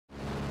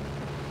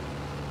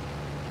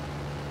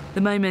The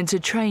moment a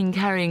train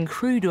carrying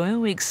crude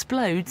oil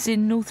explodes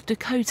in North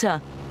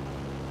Dakota.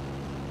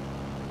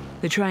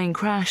 The train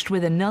crashed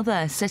with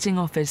another, setting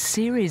off a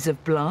series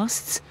of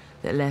blasts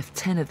that left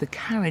 10 of the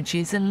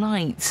carriages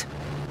alight.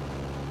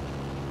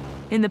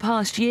 In the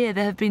past year,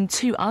 there have been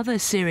 2 other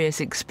serious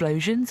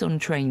explosions on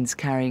trains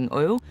carrying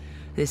oil.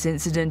 This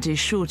incident is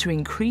sure to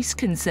increase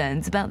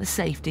concerns about the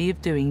safety of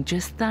doing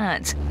just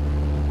that.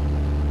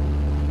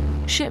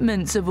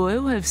 Shipments of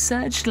oil have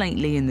surged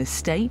lately in the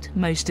state,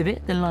 most of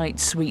it the light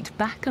sweet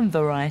Bacchum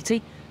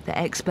variety that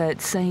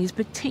experts say is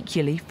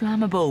particularly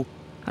flammable.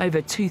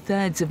 Over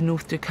 2/3 of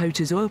North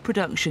Dakota's oil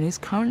production is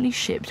currently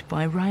shipped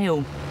by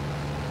rail.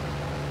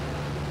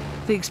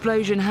 The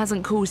explosion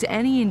hasn't caused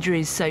any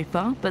injuries so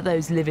far, but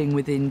those living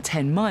within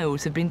 10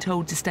 miles have been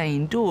told to stay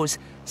indoors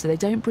so they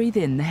don't breathe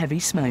in the heavy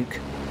smoke.